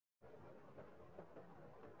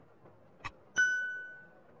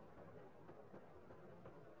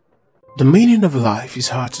The meaning of life is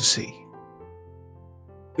hard to see.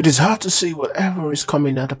 It is hard to see whatever is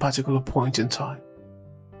coming at a particular point in time.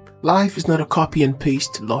 Life is not a copy and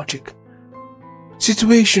paste logic.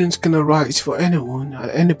 Situations can arise for anyone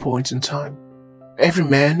at any point in time. Every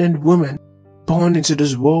man and woman born into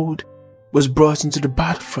this world was brought into the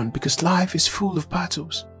battlefront because life is full of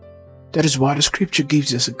battles. That is why the scripture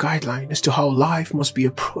gives us a guideline as to how life must be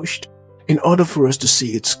approached in order for us to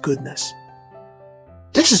see its goodness.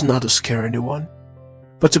 This is not to scare anyone,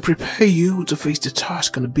 but to prepare you to face the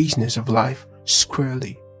task and the business of life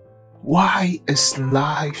squarely. Why is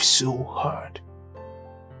life so hard?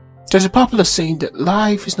 There's a popular saying that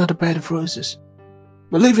life is not a bed of roses.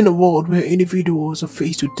 We live in a world where individuals are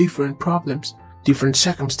faced with different problems, different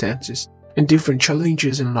circumstances, and different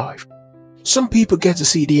challenges in life. Some people get to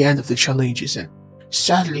see the end of the challenges and,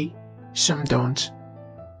 sadly, some don't.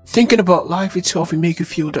 Thinking about life itself will make you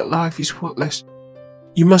feel that life is worthless.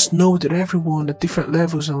 You must know that everyone at different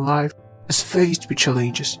levels in life is faced with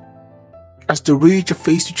challenges. As the rich are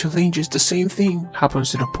faced with challenges, the same thing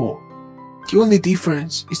happens to the poor. The only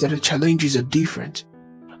difference is that the challenges are different,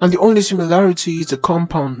 and the only similarity is the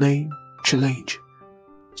compound name, challenge.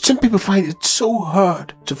 Some people find it so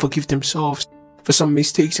hard to forgive themselves for some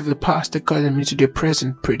mistakes of the past that got them into their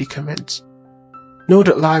present predicaments. Know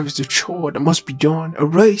that life is a chore that must be done, a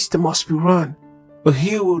race that must be run, a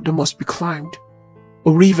hill that must be climbed,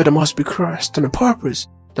 a river that must be crossed, and a purpose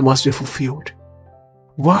that must be fulfilled.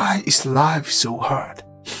 Why is life so hard?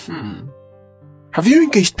 Have you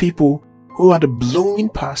engaged people who had a blooming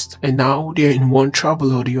past and now they are in one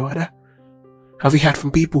trouble or the other? Have you heard from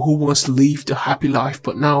people who once lived a happy life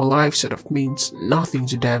but now life sort of means nothing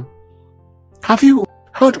to them? Have you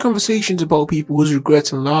heard conversations about people whose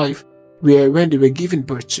regrets in life were when they were given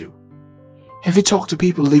birth to? Have you talked to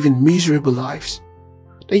people living miserable lives?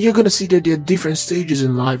 Then you're going to see that there are different stages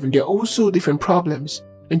in life and there are also different problems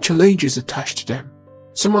and challenges attached to them.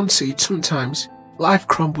 Someone said sometimes life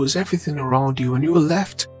crumbles everything around you and you are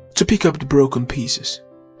left to pick up the broken pieces.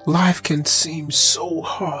 Life can seem so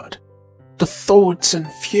hard. The thoughts and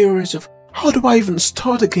fears of how do I even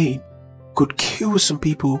start again could kill some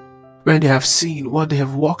people when they have seen what they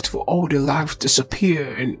have worked for all their life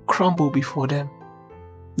disappear and crumble before them.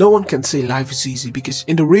 No one can say life is easy because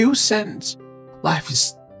in the real sense, life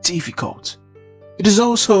is difficult. It is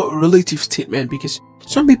also a relative statement because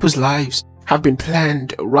some people's lives have been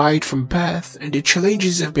planned right from birth and the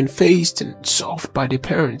challenges have been faced and solved by their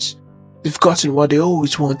parents. They've gotten what they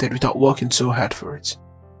always wanted without working so hard for it.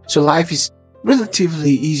 So life is relatively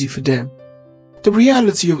easy for them. The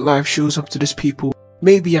reality of life shows up to these people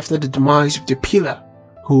maybe after the demise of their pillar,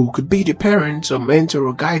 who could be their parents or mentor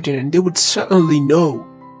or guardian, and they would certainly know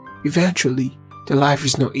eventually that life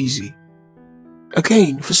is not easy.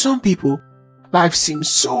 Again, for some people, life seems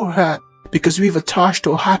so hard because we've attached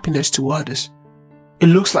our happiness to others. It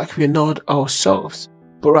looks like we are not ourselves,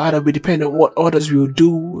 but rather we depend on what others will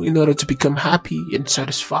do in order to become happy and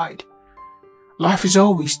satisfied. Life is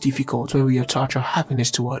always difficult when we attach our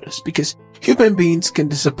happiness to others because human beings can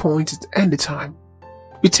disappoint at any time.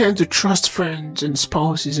 We tend to trust friends and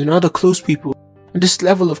spouses and other close people, and this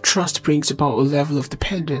level of trust brings about a level of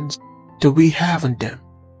dependence that we have on them.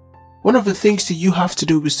 One of the things that you have to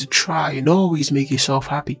do is to try and always make yourself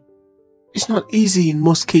happy. It's not easy in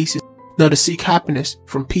most cases not to seek happiness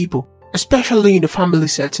from people, especially in the family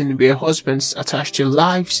setting where husbands attach their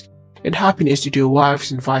lives and happiness to their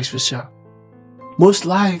wives and vice versa. Most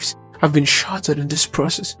lives have been shattered in this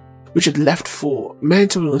process, which had left for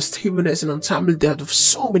mental unstableness and untimely death of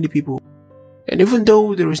so many people, and even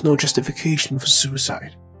though there is no justification for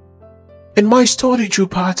suicide. In my study through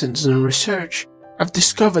patterns and research, I've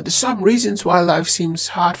discovered that some reasons why life seems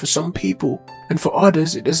hard for some people and for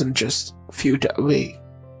others it doesn't just feel that way.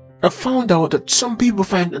 I've found out that some people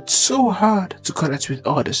find it so hard to connect with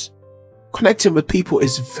others. Connecting with people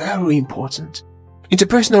is very important.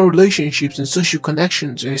 Interpersonal relationships and social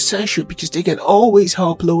connections are essential because they can always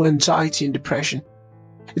help lower anxiety and depression.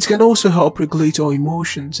 It can also help regulate our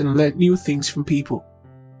emotions and learn new things from people.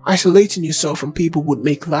 Isolating yourself from people would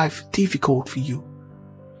make life difficult for you.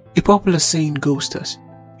 A popular saying goes thus: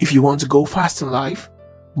 if you want to go fast in life,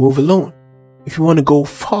 move alone. If you want to go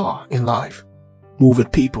far in life, move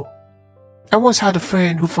with people. I once had a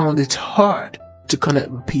friend who found it hard to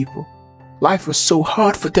connect with people. Life was so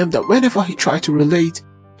hard for them that whenever he tried to relate,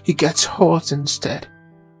 he gets hurt instead.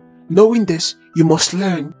 Knowing this, you must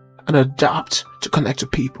learn and adapt to connect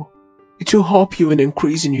with people. It will help you in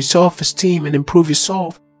increasing your self-esteem and improve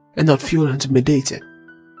yourself and not feel intimidated.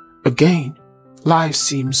 Again, life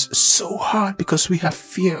seems so hard because we have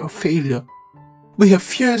fear of failure. We have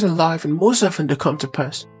fears in life and most often they come to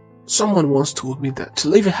pass. Someone once told me that to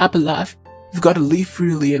live a happy life, you've got to live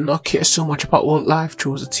freely and not care so much about what life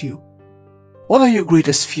throws at you. What are your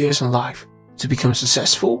greatest fears in life? To become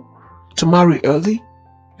successful? To marry early?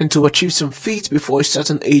 And to achieve some feats before a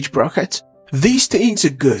certain age bracket? These things are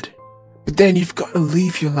good, but then you've got to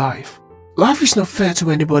live your life. Life is not fair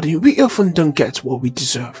to anybody. We often don't get what we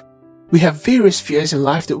deserve. We have various fears in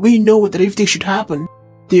life that we know that if they should happen,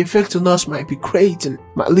 the effect on us might be great and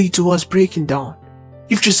might lead to us breaking down.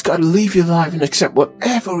 You've just got to live your life and accept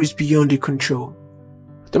whatever is beyond your control.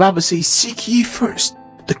 The Bible says, seek ye first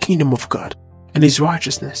the kingdom of God and His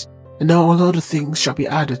righteousness, and all other things shall be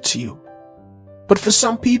added to you. But for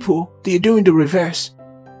some people, they are doing the reverse.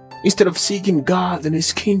 Instead of seeking God and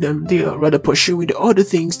His kingdom, they are rather pursuing the other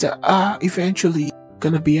things that are eventually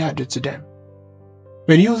gonna be added to them.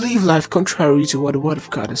 When you live life contrary to what the Word of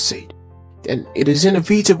God has said, then it is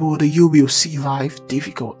inevitable that you will see life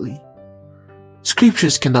difficultly.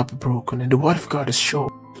 Scriptures cannot be broken and the Word of God is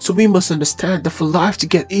sure. So we must understand that for life to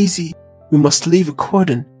get easy, we must live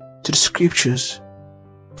according to the Scriptures.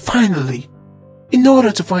 Finally, in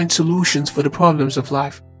order to find solutions for the problems of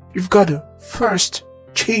life, you've got to first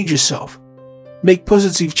change yourself. Make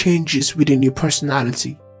positive changes within your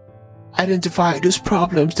personality. Identify those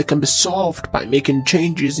problems that can be solved by making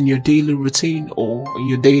changes in your daily routine or in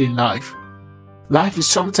your daily life. Life is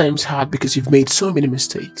sometimes hard because you've made so many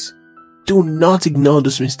mistakes. Do not ignore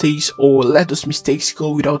those mistakes or let those mistakes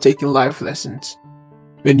go without taking life lessons.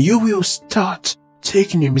 When you will start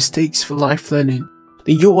taking your mistakes for life learning,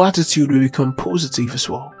 then your attitude will become positive as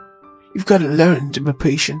well. You've got to learn to be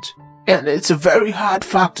patient. And it's a very hard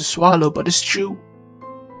fact to swallow, but it's true.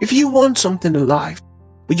 If you want something in life,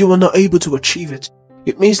 but you are not able to achieve it,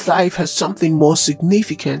 it means life has something more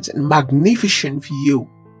significant and magnificent for you.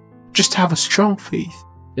 Just have a strong faith,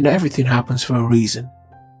 and everything happens for a reason.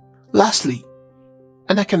 Lastly,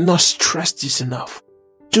 and I cannot stress this enough,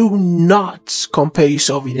 do not compare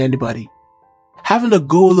yourself with anybody. Having a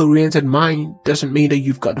goal-oriented mind doesn't mean that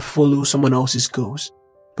you've got to follow someone else's goals.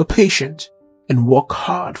 Be patient and work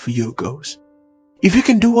hard for your goals. If you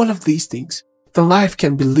can do all of these things, then life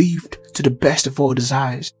can be lived to the best of our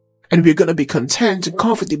desires, and we're going to be content and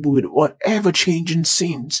comfortable with whatever changing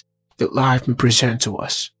scenes that life may present to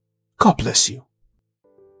us. God bless you.